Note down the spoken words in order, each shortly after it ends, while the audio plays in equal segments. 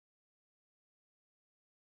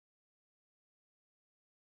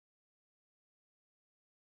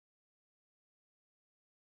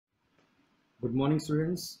Good morning,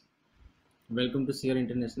 students. Welcome to Sierra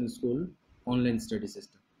International School online study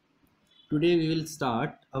system. Today we will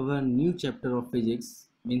start our new chapter of physics,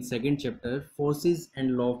 means second chapter, forces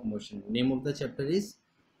and law of motion. Name of the chapter is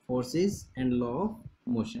forces and law of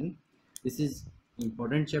motion. This is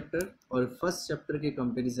important chapter और first chapter के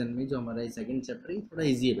comparison में जो हमारा second chapter है थोड़ा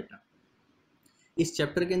easy है बेटा. इस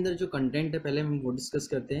चैप्टर के अंदर जो कंटेंट है पहले हम वो डिस्कस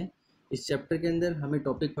करते हैं. इस चैप्टर के अंदर हमें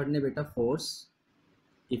टॉपिक पढ़ने बेटा फोर्स,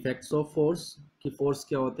 इफेक्ट्स ऑफ फोर्स कि फोर्स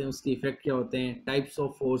क्या होते हैं, उसके इफेक्ट क्या होते हैं, टाइप्स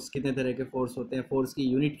ऑफ फोर्स, कितने तरह के फोर्स होते हैं, फोर्स की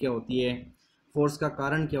यूनिट क्या होती है, फोर्स का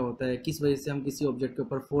कारण क्या होता है, किस वजह से हम किसी ऑब्जेक्ट के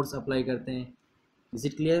ऊपर फोर्स अप्लाई करते हैं. Is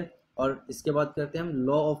it clear. और इसके बाद करते हैं हम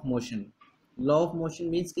law of motion. Law of motion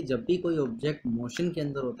means कि जब भी कोई ऑब्जेक्ट मोशन के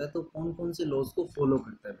अंदर होता है तो कौन कौन से लॉज को फॉलो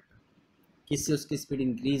करता है बेटा, किससे उसकी स्पीड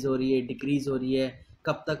इंक्रीज हो रही है, डिक्रीज हो रही है,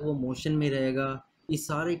 कब तक वो मोशन में रहेगा. ये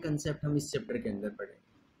सारे कंसेप्ट हम इस चैप्टर के अंदर पढ़ेंगे.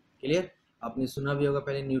 क्लियर. आपने सुना भी होगा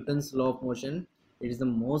पहले Newton's law of motion. It is the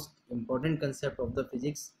most important concept of the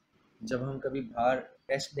physics. जब हम कभी बाहर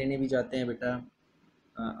टेस्ट देने भी जाते हैं बेटा,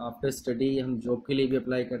 आफ्टर स्टडी हम जॉब के लिए भी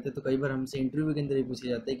अप्लाई करते हैं तो कई बार हमसे इंटरव्यू के अंदर भी पूछे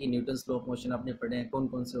जाते हैं कि न्यूटन्स लॉ ऑफ मोशन आपने पढ़े हैं, कौन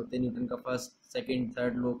कौन से होते हैं, न्यूटन का फर्स्ट सेकंड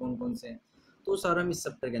थर्ड लॉ कौन कौन से हैं. तो सारा हम इस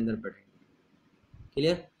चैप्टर के अंदर पढ़ेंगे.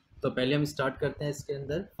 क्लियर. तो पहले हम स्टार्ट करते हैं इसके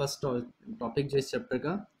अंदर फर्स्ट टॉपिक जो इस चैप्टर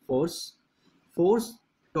का फोर्स. फोर्स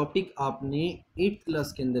टॉपिक आपने 8th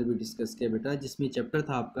क्लास के अंदर भी डिस्कस किया बेटा, जिसमें चैप्टर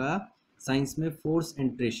था आपका साइंस में फोर्स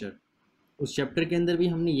एंड प्रेशर. उस चैप्टर के अंदर भी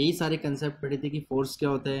हमने यही सारे कंसेप्ट पढ़े थे कि फोर्स क्या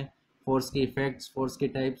होता है, फोर्स के इफेक्ट्स, फोर्स के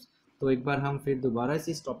टाइप्स. तो एक बार हम फिर दोबारा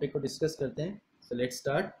से इस टॉपिक को डिस्कस करते हैं. So let's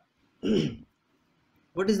start.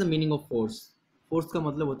 What is the meaning of force. Force का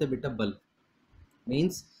मतलब होता है बेटा बल.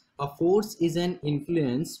 Means a force is an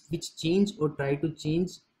influence which change or try to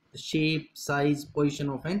change the shape, size,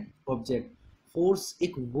 position of an object. Force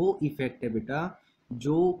एक वो इफेक्ट है बेटा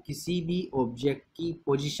जो किसी भी ऑब्जेक्ट की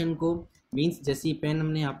पोजीशन को, मींस जैसे पेन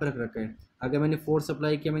हमने यहाँ पर रख रखा है, अगर मैंने फोर्स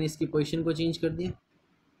अप्लाई किया, मैंने इसकी पोजीशन को चेंज कर दिया.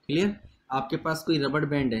 क्लियर. आपके पास कोई रबड़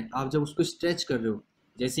बैंड है, आप जब उसको स्ट्रेच कर रहे हो,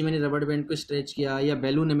 जैसे मैंने रबड़ बैंड को स्ट्रेच किया, या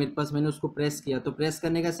बैलून है मेरे पास, मैंने उसको प्रेस किया, तो प्रेस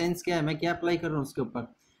करने का सेंस क्या है, मैं क्या अप्लाई कर रहा हूँ उसके ऊपर,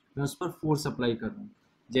 मैं उस पर फोर्स अप्लाई कर रहा हूँ.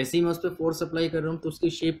 जैसे ही मैं उस पर फोर्स अप्लाई कर रहा हूँ तो उसकी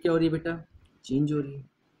शेप क्या हो रही है बेटा, चेंज हो रही है.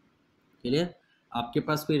 क्लियर. आपके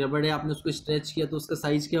पास कोई रबड़ है, आपने उसको स्ट्रेच किया तो उसका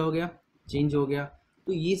साइज क्या हो गया, चेंज हो गया.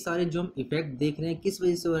 तो ये सारे जो हम इफेक्ट देख रहे हैं किस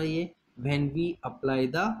वजह से हो रही है, when we apply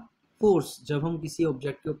the force. जब हम किसी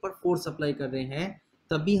ऑब्जेक्ट के ऊपर फोर्स अप्लाई कर रहे हैं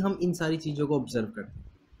तभी हम इन सारी चीज़ों को ऑब्जर्व करते हैं.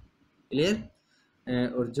 क्लियर.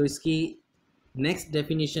 और जो इसकी नेक्स्ट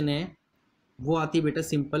डेफिनेशन है वो आती है बेटा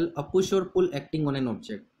सिंपल, अ पुश और पुल एक्टिंग ऑन एन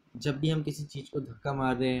ऑब्जेक्ट. जब भी हम किसी चीज़ को धक्का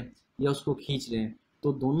मार रहे हैं या उसको खींच रहे हैं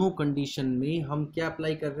तो दोनों कंडीशन में हम क्या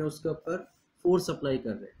अप्लाई कर रहे हैं, उसके ऊपर फोर्स अप्लाई कर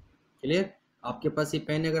रहे हैं. क्लियर. आपके पास ये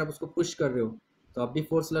पेन है, अगर आप उसको पुश कर रहे हो तो आप भी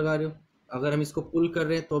फोर्स लगा रहे हो, अगर हम इसको पुल कर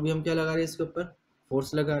रहे हैं तो भी हम क्या लगा रहे हैं, इसके ऊपर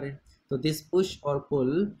फोर्स लगा रहे हैं. तो दिस पुश और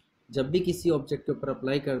पुल जब भी किसी ऑब्जेक्ट के ऊपर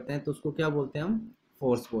अप्लाई करते हैं तो उसको क्या बोलते हैं, हम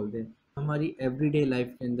फोर्स बोलते हैं. हमारी एवरीडे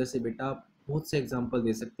लाइफ के अंदर से बेटा आप बहुत से एग्जाम्पल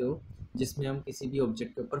दे सकते हो जिसमें हम किसी भी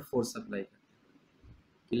ऑब्जेक्ट के ऊपर फोर्स अप्लाई करते हैं.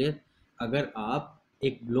 क्लियर. अगर आप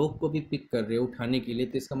एक ब्लॉक को भी पिक कर रहे हो उठाने के लिए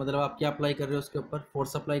तो इसका मतलब आप क्या अप्लाई कर रहे हो, उसके ऊपर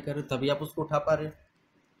फोर्स अप्लाई कर रहे हो, तभी आप उसको उठा पा रहे हो.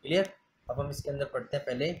 क्लियर. अब हम इसके अंदर पढ़ते हैं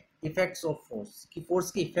पहले इफेक्ट्स ऑफ फोर्स, कि फोर्स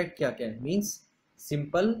के इफेक्ट क्या क्या है. मींस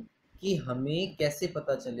सिंपल कि हमें कैसे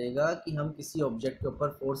पता चलेगा कि हम किसी ऑब्जेक्ट के ऊपर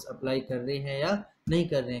फोर्स अप्लाई कर रहे हैं या नहीं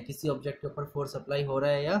कर रहे हैं, किसी ऑब्जेक्ट के ऊपर फोर्स अप्लाई हो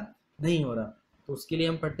रहा है या नहीं हो रहा. तो उसके लिए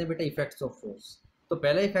हम पढ़ते हैं बेटा इफेक्ट्स ऑफ फोर्स. तो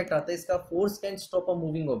पहला इफेक्ट आता है इसका, force can stop a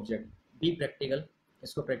moving object. Be practical.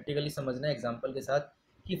 इसको प्रैक्टिकली समझना है एग्जांपल के साथ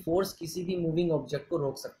कि फोर्स किसी भी मूविंग ऑब्जेक्ट को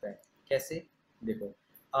रोक सकता है. कैसे, देखो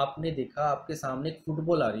आपने देखा आपके सामने एक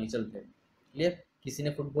फुटबॉल आ रही है चलते. क्लियर. किसी ने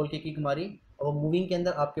फुटबॉल की किक मारी और मूविंग के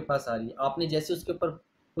अंदर आपके पास आ रही है, आपने जैसे उसके ऊपर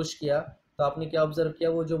पुश किया तो आपने क्या ऑब्जर्व किया,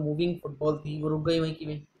 वो जो मूविंग फुटबॉल थी वो रुक गई वहीं की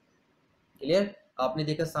वहीं. क्लियर. आपने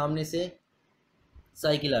देखा सामने से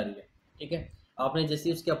साइकिल आ रही है, ठीक है, आपने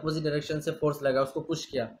जैसे उसके अपोजिट डायरेक्शन से फोर्स लगा, उसको पुश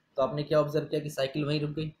किया, तो आपने क्या ऑब्जर्व किया कि साइकिल वहीं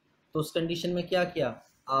रुक गई. तो उस कंडीशन में क्या किया,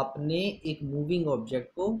 आपने एक मूविंग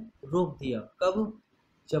ऑब्जेक्ट को रोक दिया. कब,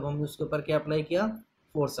 जब हमने उसके ऊपर क्या अप्लाई किया,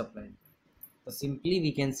 फोर्स अप्लाई किया. तो simply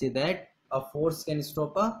we can say that a force can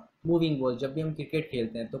stop a moving ball. जब भी हम क्रिकेट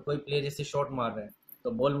खेलते हैं तो कोई प्लेयर जैसे शॉट मार रहा है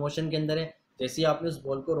तो बॉल मोशन के अंदर है, जैसे ही आपने उस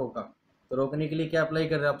बॉल को रोका तो रोकने के लिए क्या अप्लाई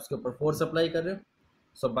कर रहे हो, आप उसके ऊपर फोर्स अप्लाई कर रहे हो.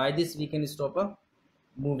 सो by this we can stop a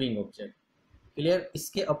moving object. Clear.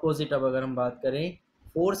 इसके अपोजिट अब अगर हम बात करें,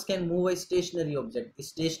 force can move a stationery object.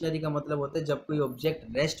 Stationery का मतलब होता है जब कोई ऑब्जेक्ट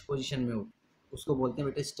रेस्ट पोजीशन में हो उसको बोलते हैं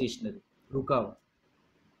बेटा स्टेशनरी, रुका हुआ.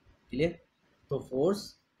 क्लियर. तो फोर्स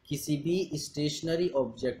किसी भी स्टेशनरी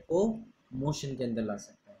ऑब्जेक्ट को मोशन के अंदर ला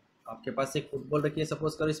सकता है. आपके पास एक फुटबॉल रखी है,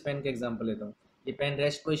 सपोज करो इस पेन का एग्जांपल लेता हूँ, ये पेन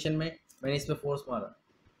रेस्ट पोजीशन में, मैंने इस पर फोर्स मारा,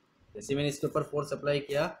 जैसे मैंने इसके ऊपर फोर्स अप्लाई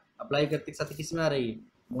किया, अप्लाई करते के साथ किस में आ रही है,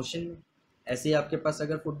 मोशन में। ऐसे ही आपके पास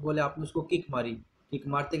अगर फुटबॉल है, आपने उसको किक मारी, किक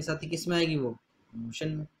मारते के साथ ही किस में आएगी वो, मोशन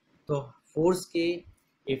में। तो फोर्स के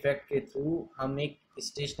इफेक्ट के थ्रू हम एक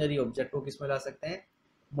स्टेशनरी ऑब्जेक्ट को किस में ला सकते हैं,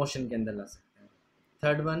 मोशन के अंदर ला सकते हैं।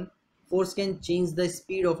 Third one, force can change the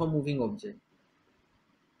speed of a moving object.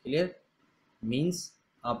 Clear, means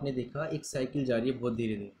आपने देखा एक साइकिल जा रही है बहुत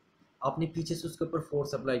धीरे धीरे, आपने पीछे से उसके ऊपर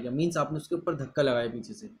फोर्स अप्लाई किया, मीन्स आपने उसके ऊपर धक्का लगाया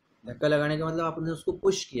पीछे से। धक्का लगाने का मतलब आपने उसको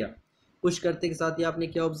पुश किया। पुश करते के साथ ही आपने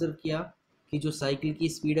क्या ऑब्जर्व किया कि जो साइकिल की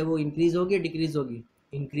स्पीड है वो इंक्रीज होगी या डिक्रीज होगी,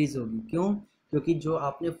 इंक्रीज होगी। क्यों, क्योंकि जो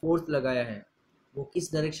आपने फोर्स लगाया है वो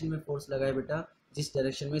किस डायरेक्शन में फोर्स लगाया बेटा, जिस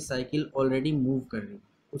डायरेक्शन में साइकिल ऑलरेडी मूव कर रही है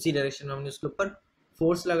उसी डायरेक्शन में हमने उसके ऊपर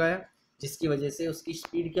फोर्स लगाया, जिसकी वजह से उसकी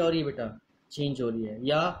स्पीड क्या हो रही है बेटा, चेंज हो रही है।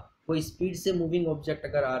 या कोई स्पीड से मूविंग ऑब्जेक्ट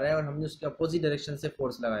अगर आ रहा है और हमने उसके अपोजिट डायरेक्शन से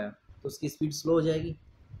फोर्स लगाया तो उसकी स्पीड स्लो हो जाएगी।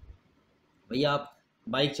 भैया आप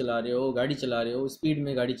बाइक चला रहे हो, गाड़ी चला रहे हो, स्पीड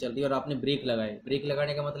में गाड़ी चल रही है और आपने ब्रेक लगाए, ब्रेक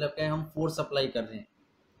लगाने का मतलब क्या है, हम फोर्स अप्लाई कर रहे हैं।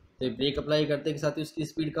 तो ब्रेक अप्लाई करते के साथ ही उसकी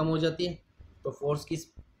स्पीड कम हो जाती है। तो फोर्स की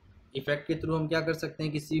इफेक्ट के थ्रू हम क्या कर सकते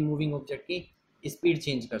हैं, किसी मूविंग ऑब्जेक्ट की स्पीड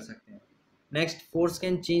चेंज कर सकते हैं। Next, force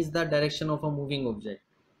can change the direction of a moving object.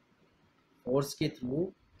 Force के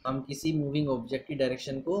थ्रू हम किसी मूविंग ऑब्जेक्ट की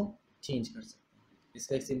डायरेक्शन को चेंज कर सकते हैं।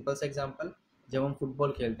 इसका एक सिंपल सा एग्जांपल, जब हम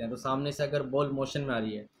फुटबॉल खेलते हैं तो सामने से अगर बॉल मोशन में आ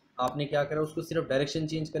रही है, आपने क्या करा, उसको सिर्फ डायरेक्शन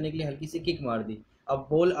चेंज करने के लिए हल्की सी किक मार दी। अब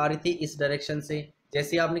बॉल आ रही थी इस डायरेक्शन से,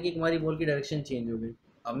 जैसे ही आपने किक मारी बॉल की डायरेक्शन चेंज हो गई।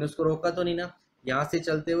 हमने उसको रोका तो नहीं ना, यहाँ से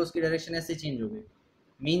चलते हुए उसकी डायरेक्शन ऐसे चेंज हो गई,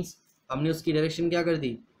 मीन्स हमने उसकी डायरेक्शन क्या कर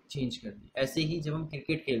दी, चेंज कर दी। ऐसे ही जब हम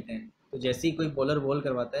क्रिकेट खेलते हैं तो जैसे ही कोई बॉलर बॉल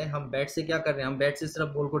करवाता है, हम बैट से क्या कर रहे हैं, हम बैट से सिर्फ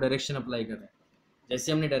बॉल को डायरेक्शन अप्लाई कर रहे हैं।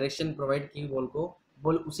 जैसे हमने डायरेक्शन प्रोवाइड की बॉल को,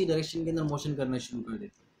 बॉल उसी डायरेक्शन के अंदर मोशन करना शुरू कर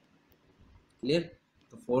देती है। क्लियर,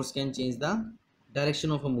 तो force can change the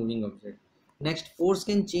direction of a moving object. Next, force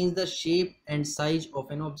can change the shape and size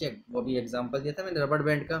of an object. वो भी एग्जांपल दिया था मैंने रबड़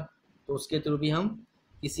बैंड का, तो उसके थ्रू भी हम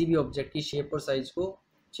किसी भी ऑब्जेक्ट की शेप और साइज को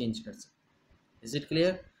चेंज कर सकते हैं। Is it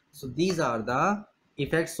clear? So these are the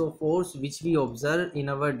effects of force which we observe in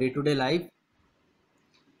our day to day life.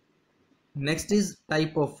 Next is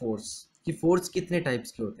type of force, कि फोर्स कितने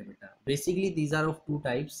टाइप्स के होते हैं बेटा। Basically these are of two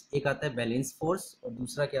types, एक आता है balance force और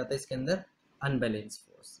दूसरा क्या आता है इसके अंदर, अनबैलेंस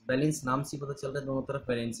फोर्स। बैलेंस नाम से पता चल रहा है दोनों तरफ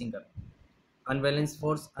बैलेंसिंग करना। Unbalance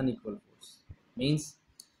force, unequal force, means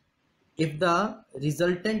if the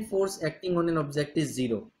resultant force acting on an object is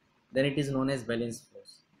zero then it is known as balanced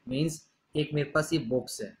force। means एक मेरे पास ये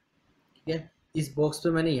बॉक्स है, ठीक है, इस बॉक्स पे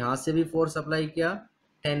मैंने यहाँ से भी फोर्स अप्लाई किया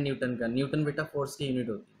 10 न्यूटन का, न्यूटन बेटा फोर्स की यूनिट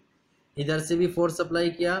होती है। इधर से भी फोर्स अप्लाई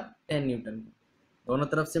किया 10 न्यूटन का, दोनों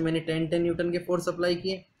तरफ से मैंने 10 न्यूटन के फोर्स अप्लाई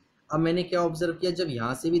किए। अब मैंने क्या ऑब्जर्व किया, जब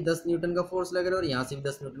यहाँ से भी 10 न्यूटन का फोर्स लग रहा है और यहाँ से भी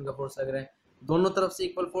 10 न्यूटन का फोर्स लग रहा है, दोनों तरफ से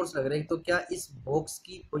इक्वल फोर्स लग रहा है, तो क्या इस बॉक्स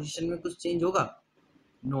की पोजीशन में कुछ चेंज होगा?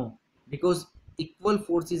 No, because equal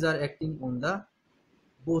forces are acting on the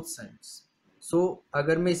both sides. सो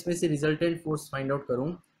अगर मैं इसमें से रिजल्टेंट फोर्स फाइंड आउट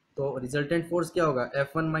करूं तो रिजल्टेंट फोर्स क्या होगा,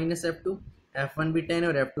 F1 माइनस F2। F1 भी 10 है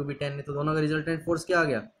और F2 भी 10 है, तो दोनों का रिजल्टेंट फोर्स क्या आ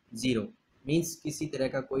गया, 0। मीन्स किसी तरह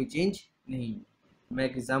का कोई चेंज नहीं। मैं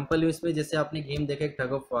एक एग्जांपल लूँ इसमें, जैसे आपने गेम देखा एक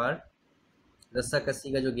टग ऑफ वार, रस्सा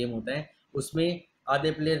कस्सी का जो गेम होता है, उसमें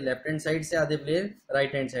आधे प्लेयर लेफ्ट हैंड साइड से, आधे प्लेयर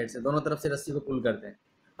राइट हैंड साइड से, दोनों तरफ से रस्सी को पुल करते हैं।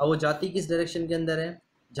 अब वो जाती किस डायरेक्शन के अंदर है,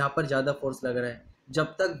 जहाँ पर ज़्यादा फोर्स लग रहा है।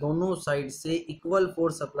 जब तक दोनों साइड से इक्वल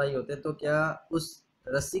फोर्स अप्लाई होते हैं तो क्या उस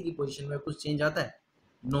रस्सी की पोजीशन में कुछ चेंज आता है?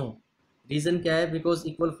 नो। रीज़न क्या है, because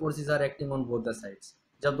equal forces are acting on both the sides.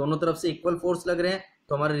 जब दोनों तरफ से इक्वल फोर्स लग रहे हैं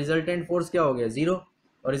तो हमारा रिजल्टेंट फोर्स क्या हो गया, 0,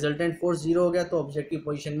 और रिजल्टेंट फोर्स 0 हो गया तो ऑब्जेक्ट की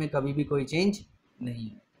पोजीशन में कभी भी कोई चेंज नहीं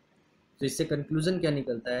है। तो इससे कंक्लूजन क्या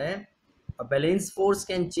निकलता है, a balance force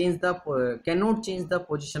can not change the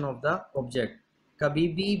position of the object. कभी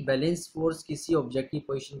भी बैलेंस फोर्स किसी ऑब्जेक्ट की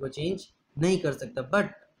पोजीशन को चेंज नहीं कर सकता, but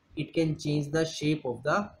it can change the shape of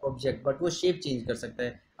the object, but वो शेप चेंज कर सकता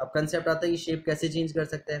है। अब कंसेप्ट आता है कि शेप कैसे चेंज कर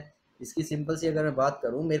सकता है। इसकी सिंपल सी अगर मैं बात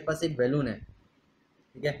करूँ, मेरे पास एक बैलून है,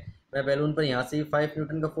 ठीक है, मैं बैलून पर यहाँ से भी 5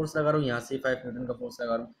 न्यूटन का फोर्स लगा रहा हूँ, यहाँ से 5 न्यूटन का फोर्स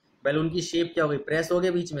लगा रहा हूँ। बैलून की शेप क्या हो गई, प्रेस हो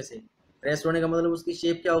गया बीच में से, प्रेस होने का मतलब उसकी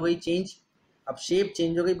शेप क्या हो गई, चेंज। अब शेप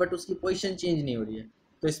चेंज हो गई बट उसकी पोजीशन चेंज नहीं हो रही है।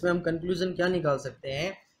 तो इसमें हम कंक्लूजन क्या निकाल सकते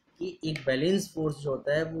हैं कि एक बैलेंस फोर्स जो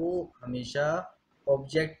होता है वो हमेशा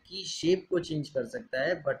ऑब्जेक्ट की शेप को चेंज कर सकता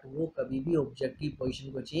है, बट वो कभी भी ऑब्जेक्ट की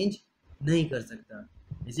पोजीशन को चेंज नहीं कर सकता।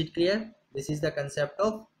 Is it clear? This is the concept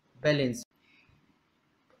of balance.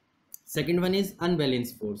 Second one is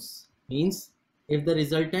unbalanced force, means if the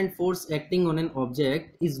resultant force acting on an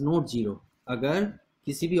object is not zero। अगर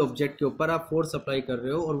किसी भी ऑब्जेक्ट के ऊपर आप फोर्स अप्लाई कर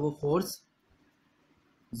रहे हो और वो फोर्स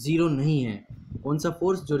 0 नहीं है, कौन सा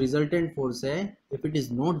फोर्स, जो रिजल्टेंट फोर्स है, if it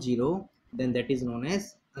is not 0 then that is known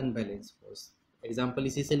as unbalance force. Example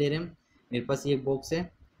इसी से ले रहे हैं, मेरे पास ये एक बॉक्स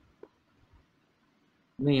है,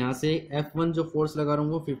 मैं यहाँ से F1 जो फोर्स लगा रहा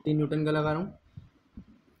हूँ वो 15 न्यूटन का लगा रहा हूँ,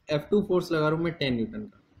 F2 फोर्स लगा रहा हूँ मैं 10 न्यूटन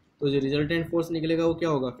का, तो जो रिजल्टेंट फोर्स निकलेगा वो क्या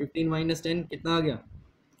होगा, 15 माइनस 10 कितना आ गया,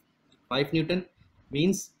 5 न्यूटन।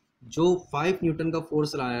 मीन्स जो 5 न्यूटन का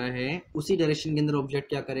फोर्स लाया है उसी डायरेक्शन के अंदर ऑब्जेक्ट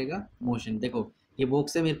क्या करेगा, मोशन। देखो ये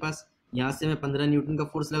बॉक्स है मेरे पास, यहाँ से मैं 15 न्यूटन का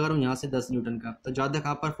फोर्स लगा रहा हूँ, यहाँ से 10 न्यूटन का, तो ज़्यादा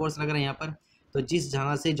कहाँ पर फोर्स लग रहा है, यहाँ पर, तो जिस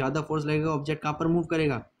जहाँ से ज़्यादा फोर्स लगेगा ऑब्जेक्ट कहाँ पर मूव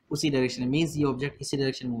करेगा, उसी डायरेक्शन में, मीन्स ये ऑब्जेक्ट इसी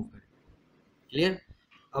डायरेक्शन में मूव करेगा। क्लियर।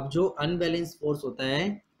 अब जो अनबैलेंस फोर्स होता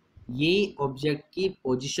है ये ऑब्जेक्ट की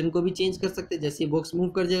पोजीशन को भी चेंज कर सकते हैं, जैसे बॉक्स मूव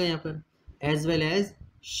कर जाएगा यहाँ पर, एज वेल एज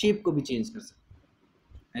शेप को भी चेंज कर सकते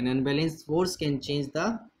हैं। N unbalance force can change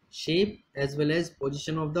the shape as well as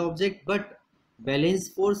position of the object, but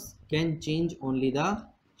balance force can change only the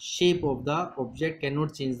shape of the object, can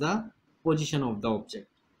not change the position of the object.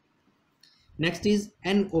 Next is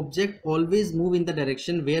an object always move in the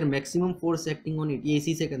direction where maximum force acting on it. ये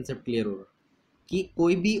इसी से concept clear होगा कि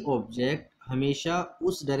कोई भी object हमेशा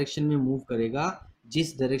उस direction में मूव करेगा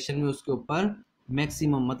जिस डायरेक्शन में उसके ऊपर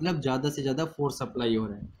मैक्सिमम मतलब ज़्यादा से ज़्यादा फोर्स अप्लाई हो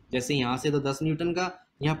रहा है। जैसे यहाँ से तो 10 न्यूटन का,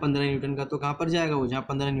 यहाँ 15 न्यूटन का, तो कहाँ पर जाएगा वो, जहाँ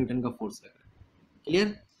 15 न्यूटन का फोर्स लग रहा है।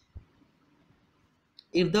 Clear.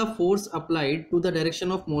 If the force applied to the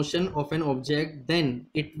direction of motion of an object then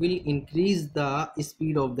it will increase the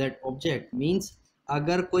speed of that object. Means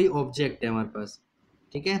अगर कोई ऑब्जेक्ट है हमारे पास,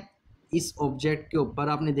 ठीक है, इस ऑब्जेक्ट के ऊपर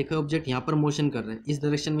आपने देखा ऑब्जेक्ट यहाँ पर मोशन कर रहा है, इस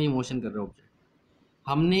डायरेक्शन में ही मोशन कर रहा है ऑब्जेक्ट,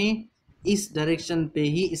 हमने इस डायरेक्शन पे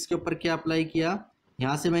ही इसके ऊपर क्या अप्लाई किया,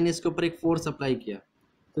 यहाँ से मैंने इसके ऊपर एक फोर्स अप्लाई किया,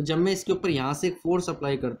 तो जब मैं इसके ऊपर यहाँ से एक फोर्स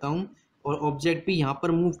अप्लाई करता हूँ और ऑब्जेक्ट भी यहाँ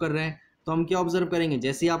पर मूव कर रहा है, तो हम क्या ऑब्जर्व करेंगे,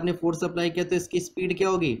 जैसे ही आपने फोर्स अप्लाई किया तो इसकी स्पीड क्या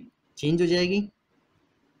होगी, चेंज हो जाएगी।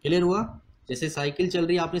 क्लियर हुआ। जैसे साइकिल चल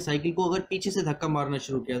रही है, आपने साइकिल को अगर पीछे से धक्का मारना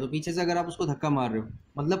शुरू किया, तो पीछे से अगर आप उसको धक्का मार रहे हो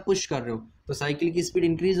मतलब पुश कर रहे हो, तो साइकिल की स्पीड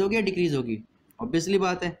इंक्रीज होगी या डिक्रीज होगी, ऑब्वियसली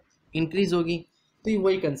बात है इंक्रीज होगी। तो ये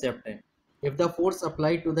वही कंसेप्ट है। If the force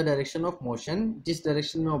applied to the direction of motion, जिस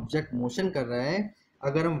डायरेक्शन में ऑब्जेक्ट मोशन कर रहा है,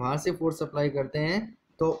 अगर हम वहां से फोर्स अप्लाई करते हैं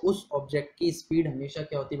तो उस ऑब्जेक्ट की स्पीड हमेशा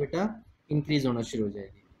क्या होती है बेटा, इंक्रीज होना शुरू हो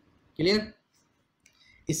जाएगी। क्लियर।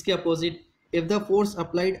 इसके opposite, if the force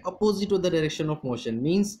applied opposite to the direction of motion,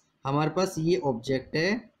 means हमारे पास ये ऑब्जेक्ट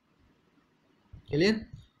है, क्लियर,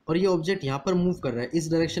 और ये ऑब्जेक्ट यहाँ पर मूव कर रहा है, इस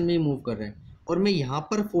डायरेक्शन में ही मूव कर रहा है, और मैं यहाँ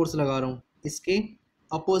पर फोर्स लगा रहा हूँ, इसके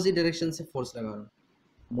अपोजिट डायरेक्शन से फोर्स लगा रहा हूँ,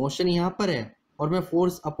 मोशन यहाँ पर है और मैं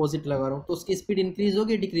फोर्स अपोजिट लगा रहा हूँ, तो उसकी स्पीड इंक्रीज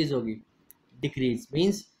होगी डिक्रीज होगी, डिक्रीज।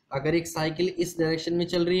 मीन्स अगर एक साइकिल इस डायरेक्शन में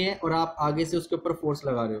चल रही है और आप आगे से उसके ऊपर फोर्स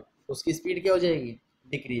लगा रहे हो, तो उसकी स्पीड क्या हो जाएगी,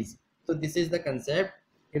 डिक्रीज। तो this is the concept,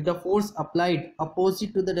 if the force applied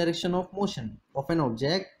opposite to the direction of motion of an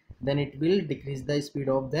object then it will decrease the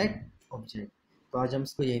speed of that object। तो आज हम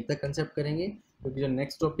इसको यहीं तक कंसेप्ट करेंगे, क्योंकि जो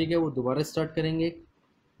नेक्स्ट टॉपिक है वो दोबारा स्टार्ट करेंगे,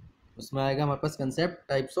 उसमें आएगा हमारे पास कंसेप्ट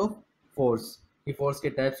टाइप्स ऑफ फोर्स, कि फोर्स के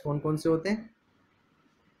टाइप्स कौन कौन से होते हैं।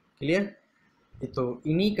 क्लियर। तो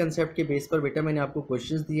इन्हीं कंसेप्ट के बेस पर बेटा मैंने आपको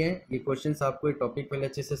क्वेश्चंस दिए हैं, ये क्वेश्चंस आपको ये टॉपिक पहले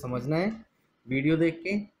अच्छे से समझना है वीडियो देख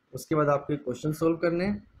के, उसके बाद आपको क्वेश्चन सोल्व करने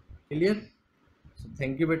हैं। Clear. So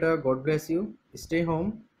thank you beta, God bless you, stay home,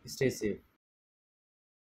 stay safe।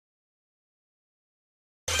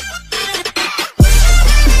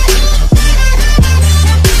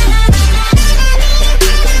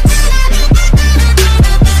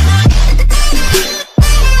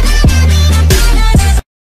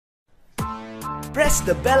 Press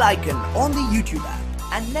the bell icon on the YouTube app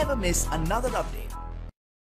and never miss another update।